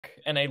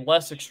and a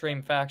less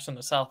extreme faction,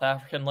 the South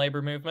African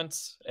labor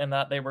movements, in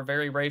that they were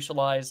very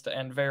racialized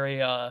and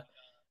very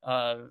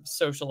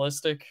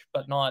socialistic,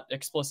 but not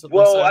explicitly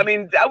Well, so. I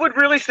mean, I would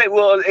really say,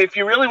 well, if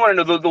you really want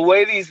to know the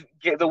way these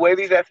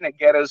ethnic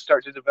ghettos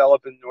start to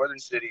develop in northern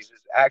cities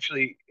is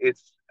actually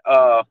it's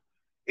a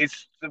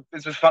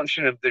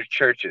function of their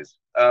churches.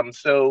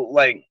 So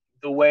like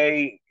the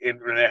way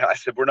I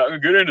said, we're not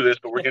going to get into this,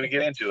 but we're going to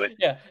get into it.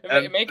 Yeah,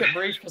 Um, make it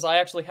brief because I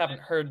actually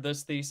haven't heard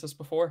this thesis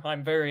before.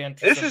 I'm very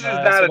interested, but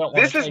I also don't want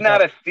to this is take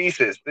not up. a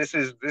thesis. This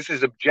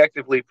is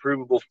objectively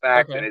provable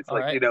fact, and Okay, it's all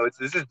like right. it's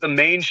this is the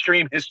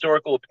mainstream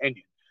historical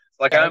opinion.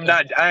 Like Okay,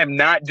 okay. I am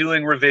not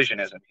doing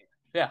revisionism here.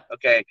 Yeah.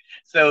 Okay,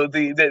 so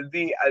the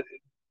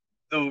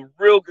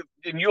real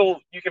and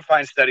you can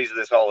find studies of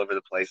this all over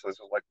the place.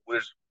 Like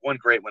there's one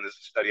great one is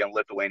a study on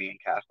Lithuanian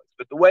Catholics.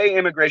 But the way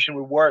immigration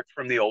would work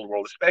from the old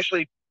world,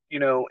 especially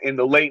in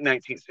the late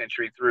 19th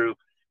century through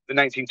the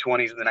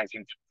 1920s and the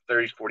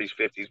 1930s, 40s,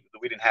 50s,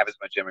 we didn't have as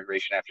much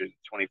immigration after the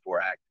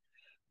 24 Act.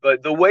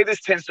 But the way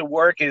this tends to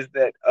work is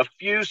that a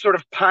few sort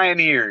of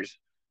pioneers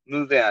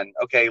move in.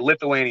 Okay,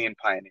 Lithuanian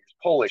pioneers,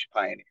 Polish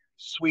pioneers,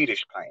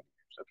 Swedish pioneers.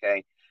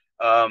 Okay,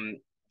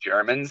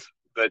 Germans,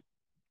 but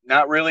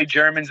not really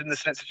Germans in the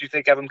sense that you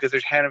think of them because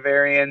there's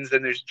Hanoverians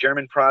and there's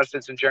German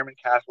Protestants and German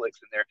Catholics,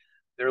 and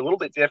they're a little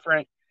bit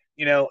different.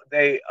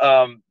 They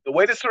the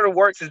way this sort of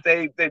works is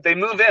they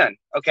move in,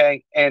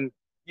 okay, and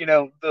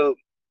the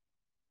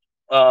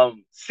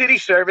city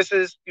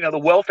services, the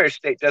welfare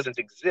state doesn't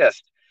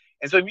exist.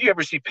 And so if you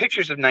ever see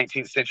pictures of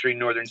 19th century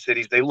northern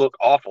cities, they look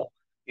awful.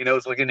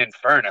 It's like an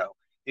inferno.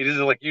 It is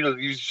like,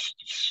 you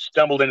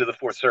stumbled into the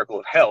fourth circle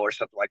of hell or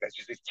something like that. It's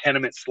just these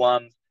tenement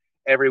slums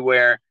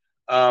everywhere.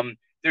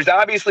 There's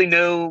obviously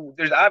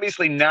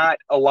not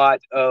a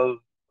lot of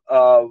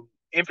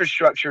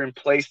infrastructure in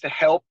place to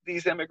help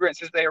these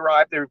immigrants as they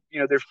arrive. They're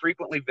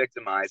frequently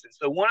victimized. And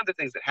so one of the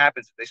things that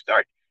happens is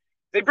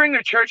they bring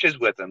their churches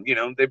with them.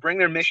 They bring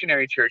their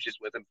missionary churches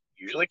with them,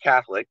 usually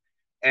Catholic,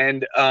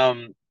 and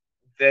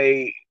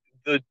the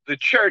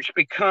church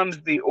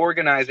becomes the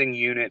organizing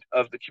unit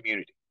of the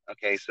community.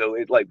 Okay, so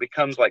it like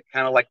becomes like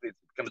kind of like it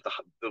becomes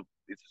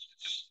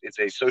it's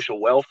a social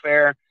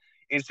welfare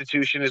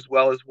institution as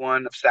well as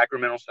one of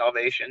sacramental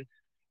salvation,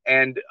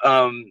 and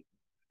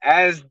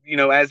as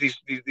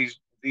these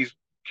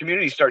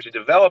communities start to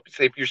develop,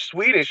 say if you're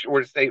Swedish,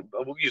 or say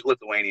we'll use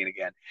Lithuanian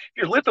again.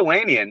 If you're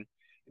Lithuanian,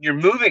 you're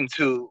moving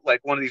to like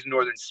one of these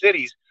northern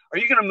cities, are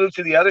you going to move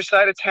to the other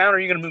side of town, or are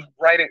you going to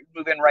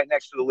move in right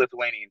next to the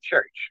Lithuanian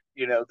church,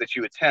 that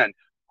you attend?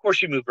 Of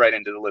course, you move right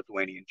into the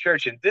Lithuanian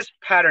church, and this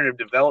pattern of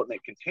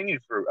development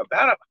continued for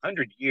about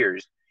 100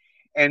 years,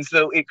 and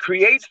so it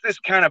creates this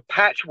kind of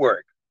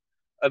patchwork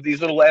of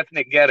these little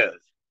ethnic ghettos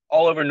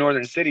all over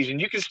northern cities, and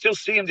you can still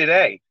see them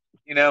today.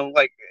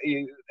 Like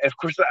of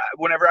course,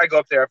 whenever I go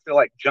up there, I feel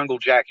like Jungle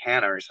Jack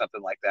Hanna or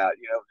something like that.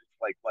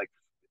 Like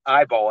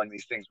eyeballing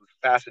these things with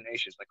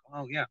fascination. It's like,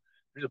 oh yeah,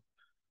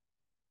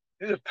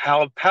 there's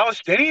a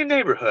Palestinian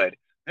neighborhood.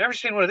 I've never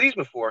seen one of these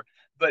before.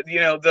 But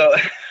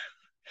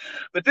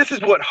but this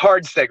is what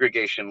hard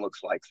segregation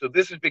looks like. So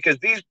this is because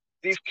these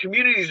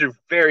communities are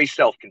very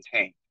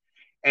self-contained,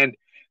 and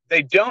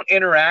they don't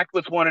interact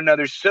with one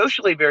another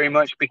socially very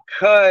much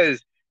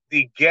because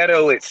the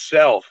ghetto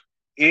itself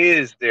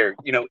is their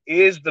it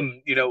is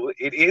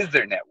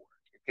their network.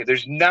 Okay,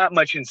 there's not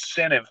much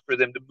incentive for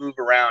them to move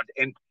around,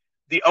 and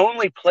the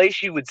only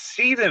place you would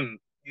see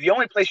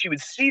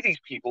these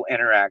people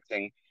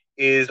interacting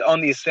is on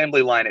the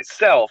assembly line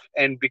itself.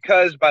 And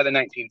because by the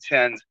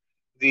 1910s,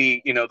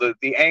 the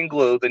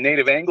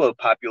native Anglo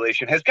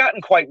population has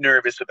gotten quite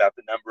nervous about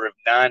the number of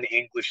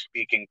non-English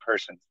speaking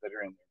persons that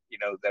are in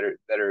that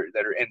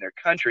are in their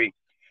country,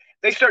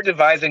 they start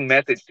devising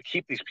methods to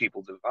keep these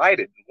people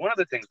divided. And one of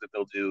the things that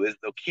they'll do is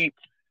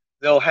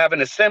they'll have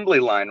an assembly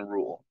line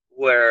rule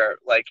where,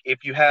 like,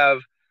 if you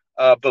have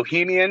a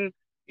Bohemian,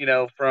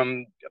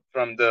 from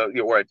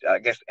the, or I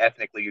guess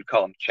ethnically you'd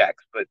call them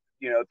Czechs, but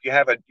if you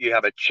have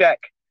a Czech,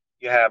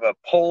 you have a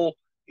Pole,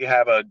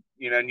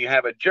 and you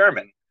have a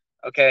German,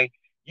 okay,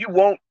 you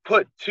won't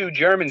put two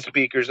German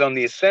speakers on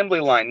the assembly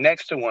line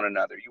next to one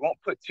another. You won't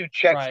put two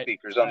Czech Right.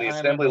 speakers on the I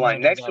assembly remember line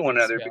learning next to about one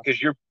this. another Yeah.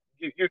 because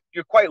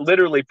you're quite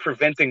literally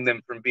preventing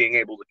them from being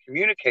able to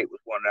communicate with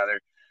one another,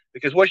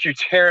 because what you're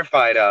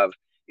terrified of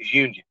is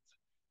unions.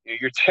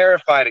 You're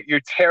terrified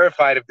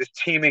of this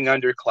teeming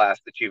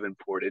underclass that you've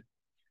imported,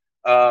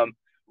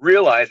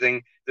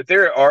 realizing that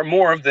there are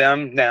more of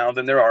them now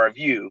than there are of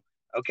you.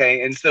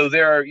 Okay, and so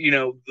there are,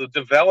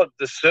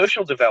 the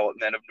social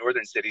development of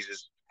northern cities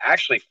is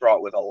actually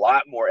fraught with a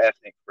lot more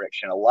ethnic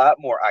friction, a lot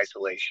more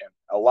isolation,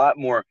 a lot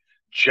more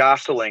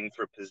jostling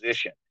for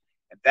position,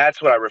 and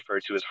that's what I refer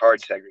to as hard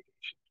segregation.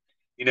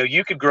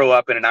 You could grow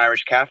up in an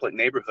Irish Catholic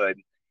neighborhood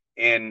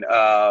in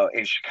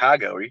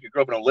Chicago, or you could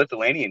grow up in a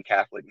Lithuanian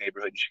Catholic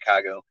neighborhood in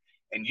Chicago,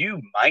 and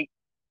you might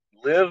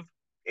live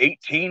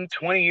 18,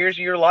 20 years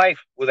of your life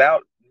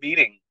without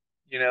meeting,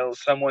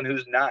 someone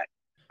who's not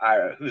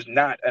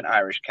an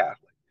Irish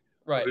Catholic,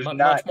 or Right. who's not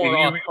Much more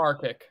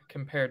autarkic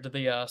compared to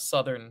the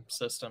southern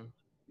system.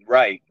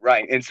 Right,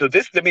 right. And so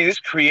this, I mean, this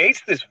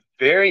creates this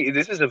very,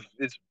 this is a,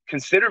 it's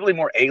considerably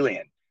more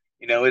alien.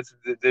 It's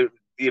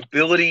the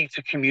ability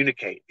to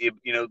communicate,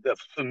 the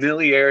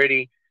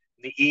familiarity,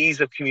 the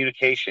ease of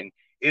communication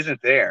isn't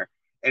there.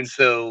 And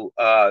so,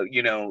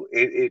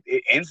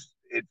 it ends,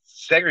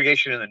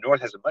 segregation in the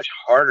North has a much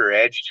harder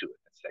edge to it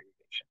than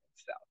segregation in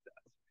the South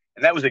does.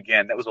 And that was,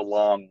 again, that was a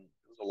long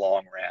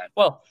rant.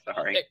 Well,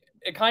 Sorry.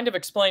 it kind of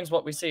explains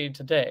what we see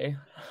today,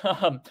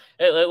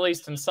 at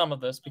least in some of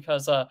this,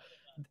 because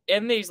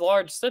in these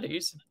large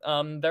cities,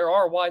 there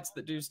are whites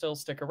that do still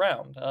stick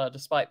around,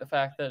 despite the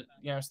fact that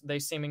they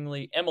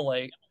seemingly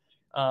immolate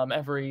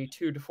every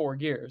 2 to 4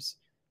 years,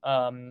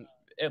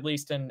 at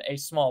least in a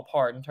small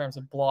part in terms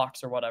of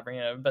blocks or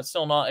whatever. But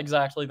still not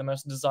exactly the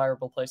most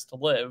desirable place to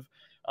live.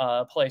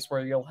 A place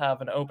where you'll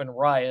have an open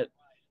riot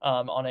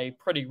on a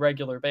pretty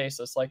regular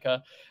basis, like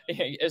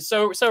it's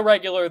so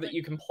regular that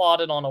you can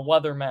plot it on a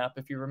weather map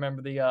if you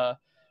remember the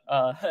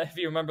if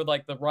you remember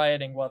like the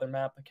rioting weather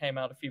map that came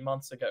out a few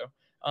months ago.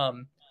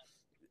 Um,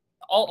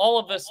 all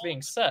of this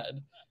being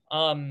said,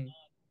 um,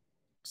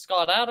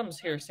 Scott Adams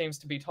here seems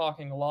to be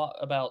talking a lot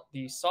about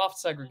the soft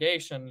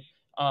segregation,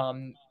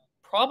 um,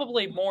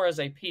 probably more as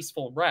a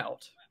peaceful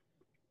route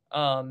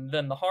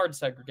than the hard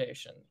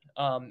segregation,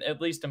 at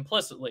least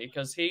implicitly,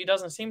 because he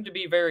doesn't seem to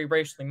be very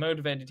racially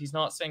motivated. He's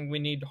not saying we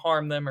need to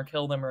harm them or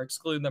kill them or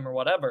exclude them or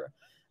whatever.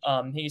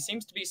 He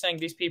seems to be saying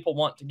these people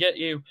want to get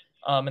you,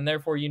 and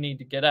therefore you need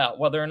to get out.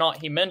 Whether or not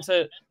he meant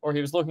it or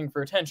he was looking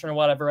for attention or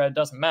whatever, it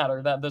doesn't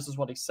matter. That this is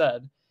what he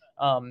said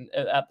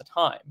at the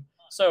time.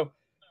 So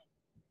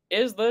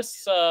is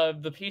this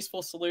the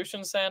peaceful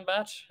solution,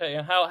 Sandbatch? Hey,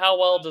 how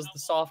well does the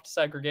soft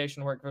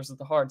segregation work versus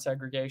the hard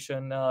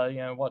segregation?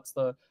 What's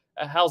the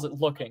how's it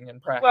looking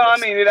in Well, I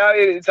practice? mean,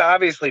 it's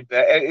obviously,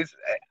 it's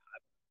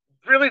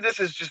really, this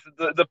is just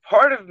the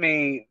part of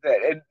me that,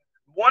 and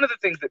one of the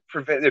things that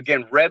prevent,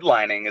 again,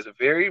 redlining is a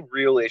very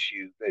real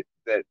issue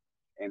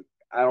and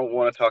I don't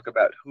want to talk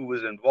about who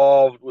was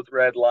involved with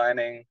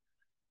redlining,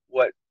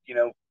 what,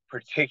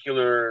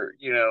 particular,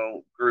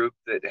 group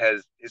that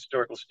has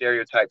historical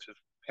stereotypes of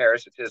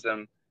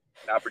parasitism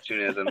and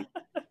opportunism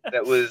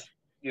that was,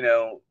 you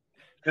know,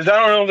 because I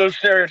don't know if those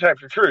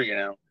stereotypes are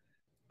true,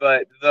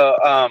 but the,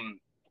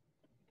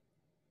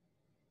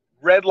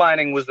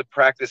 redlining was the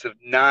practice of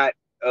not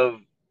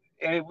of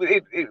and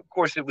of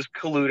course it was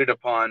colluded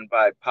upon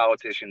by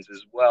politicians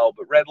as well,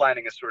 but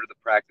redlining is sort of the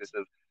practice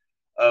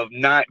of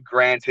not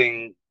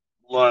granting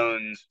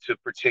loans to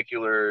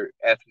particular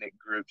ethnic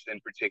groups in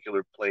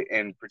particular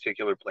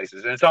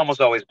places, and it's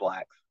almost always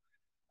blacks,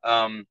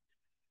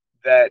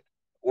 that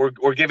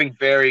or giving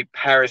very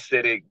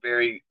parasitic,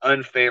 very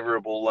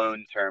unfavorable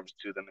loan terms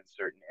to them in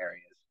certain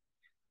areas.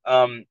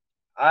 um,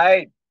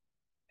 I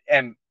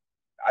am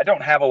I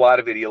don't have a lot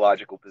of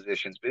ideological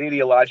positions, but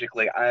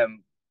ideologically, I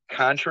am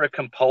contra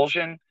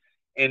compulsion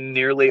in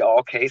nearly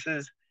all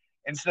cases.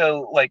 And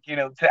so, like,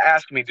 to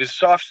ask me, does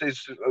soft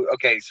is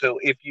okay? So,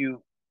 if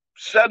you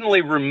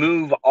suddenly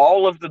remove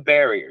all of the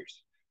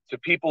barriers to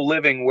people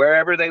living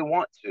wherever they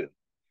want to,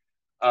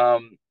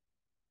 um,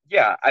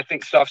 yeah, I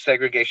think soft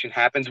segregation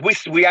happens.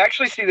 We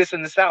actually see this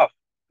in the South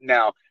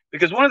now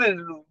because one of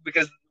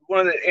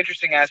the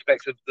interesting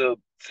aspects of the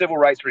civil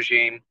rights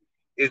regime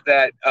is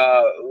that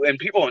and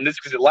people, and this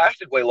because it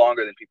lasted way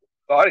longer than people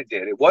thought it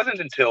did. It wasn't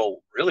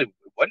until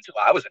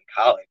I was in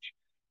college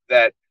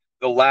that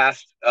the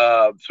last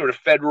sort of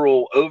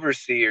federal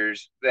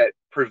overseers that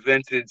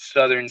prevented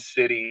southern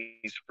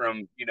cities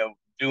from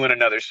doing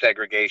another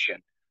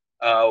segregation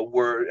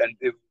were, and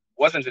it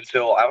wasn't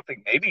until I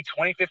think maybe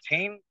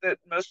 2015 that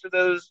most of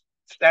those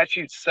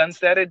statutes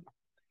sunsetted,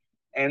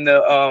 and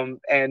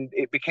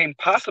it became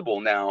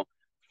possible now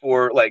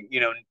for like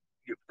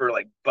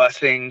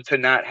busing to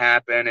not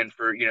happen, and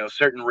for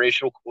certain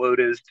racial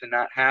quotas to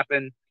not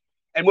happen.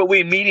 And what we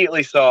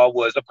immediately saw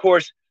was, of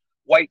course,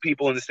 white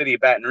people in the city of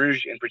Baton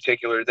Rouge in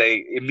particular,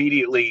 they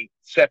immediately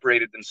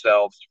separated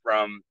themselves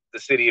from the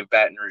city of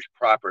Baton Rouge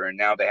proper, and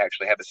now they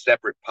actually have a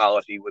separate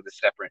polity with a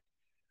separate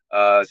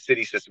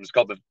city system. It's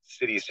called the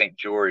City of St.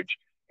 George,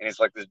 and it's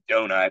like this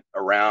donut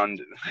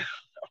around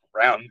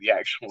around the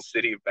actual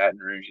city of Baton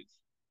Rouge. It's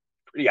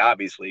pretty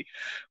obviously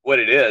what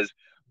it is.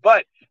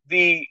 But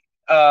the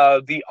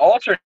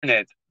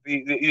alternate,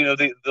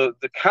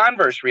 the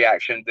converse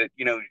reaction that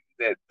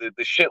that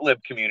the shit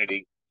lib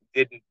community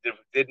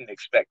didn't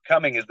expect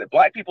coming is that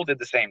black people did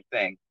the same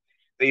thing.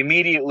 They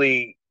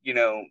immediately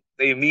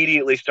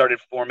started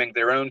forming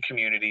their own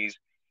communities,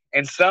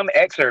 and some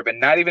ex-urban,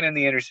 not even in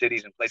the inner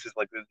cities, in places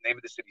like the name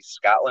of the city,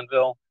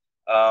 Scotlandville,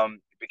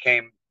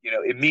 became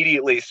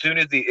immediately, as soon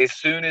as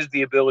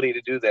the ability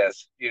to do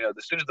this,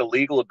 as soon as the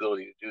legal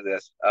ability to do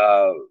this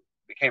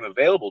became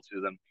available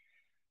to them,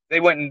 they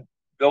went and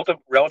built a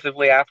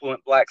relatively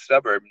affluent black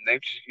suburb. And they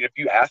just, if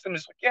you ask them,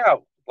 it's like, yeah,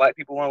 black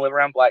people want to live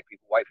around black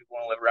people, white people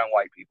want to live around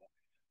white people.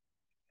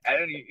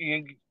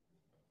 And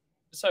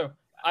So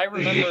I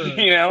remember you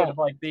sort know, of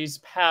like these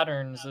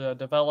patterns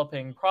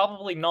developing,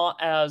 probably not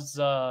as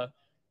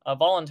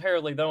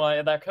voluntarily,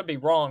 though that could be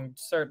wrong,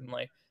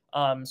 certainly.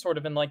 sort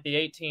of in like the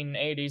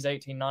 1880s,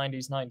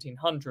 1890s,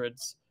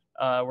 1900s,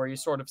 where you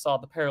sort of saw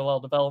the parallel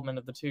development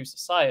of the two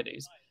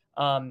societies.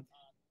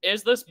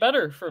 Is this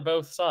better for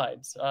both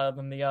sides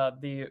than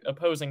the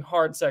opposing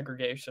hard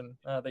segregation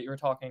that you were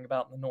talking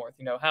about in the North?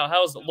 You know,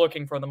 how's it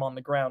looking for them on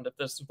the ground if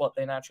this is what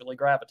they naturally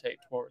gravitate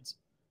towards?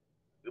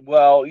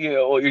 Well,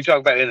 you're talking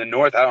about in the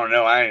North. I don't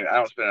know. I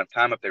don't spend enough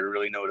time up there to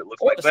really know what it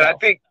looks Or like. the But I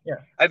South? think Yeah.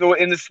 I go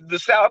in the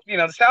South.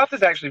 The South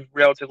is actually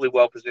relatively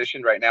well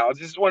positioned right now.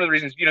 This is one of the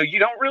reasons. You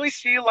don't really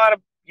see a lot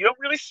of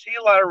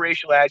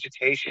racial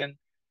agitation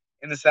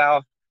in the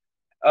South.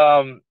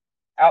 Um,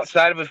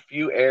 Outside of a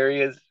few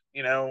areas,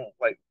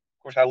 like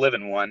of course I live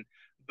in one,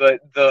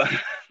 but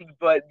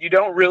but you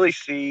don't really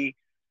see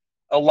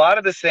a lot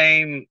of the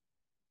same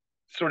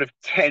sort of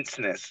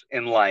tenseness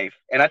in life.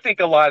 And I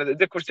think a lot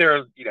of course, there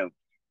are,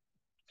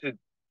 to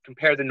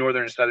compare the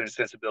northern and southern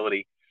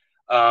sensibility,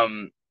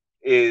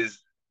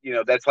 is,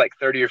 that's like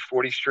 30 or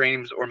 40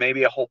 streams, or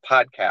maybe a whole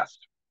podcast.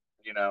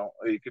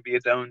 It could be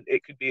its own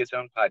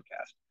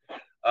podcast.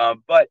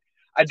 But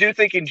I do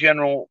think in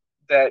general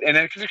that, and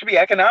there could be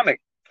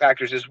economic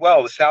factors as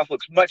well. The South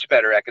looks much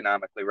better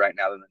economically right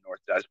now than the North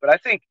does. But I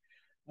think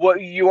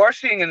what you are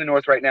seeing in the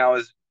North right now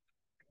is,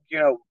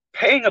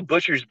 paying a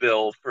butcher's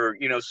bill for,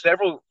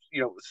 several,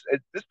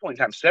 at this point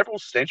in time, several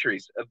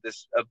centuries of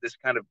this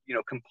kind of,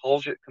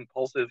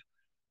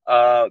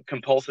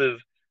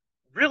 compulsive,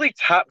 really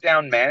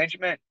top-down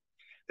management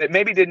that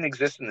maybe didn't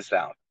exist in the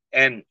South.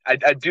 And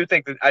I do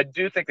think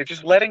that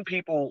just letting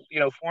people,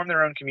 form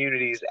their own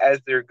communities as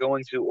they're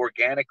going to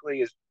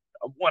organically is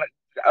one.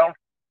 I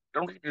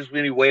don't think there's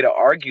any way to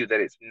argue that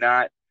it's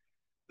not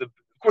the.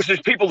 Of course,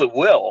 there's people that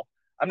will.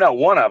 I'm not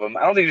one of them.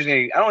 I don't think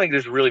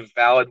there's a really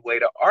valid way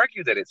to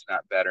argue that it's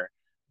not better.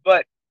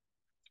 But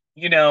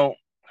you know,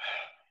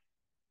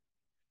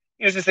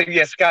 just say,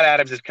 yeah, Scott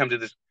Adams has come to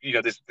this.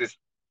 This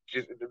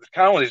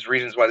kind of one of these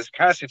reasons why this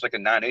kind of seems like a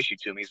non-issue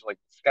to me. He's like,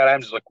 Scott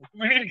Adams is like,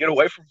 we need to get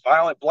away from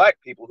violent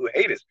black people who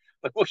hate us.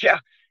 Like, well, yeah,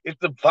 if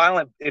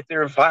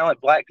there are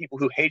violent black people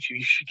who hate you,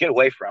 you should get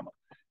away from them.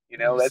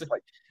 That's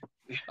like.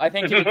 I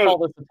think you would call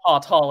this a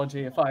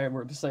tautology if I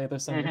were to say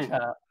this in the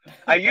chat.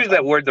 I use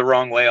that word the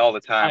wrong way all the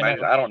time. I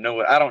I don't know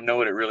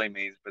what it really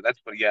means, but that's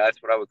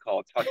what I would call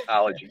a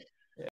tautology.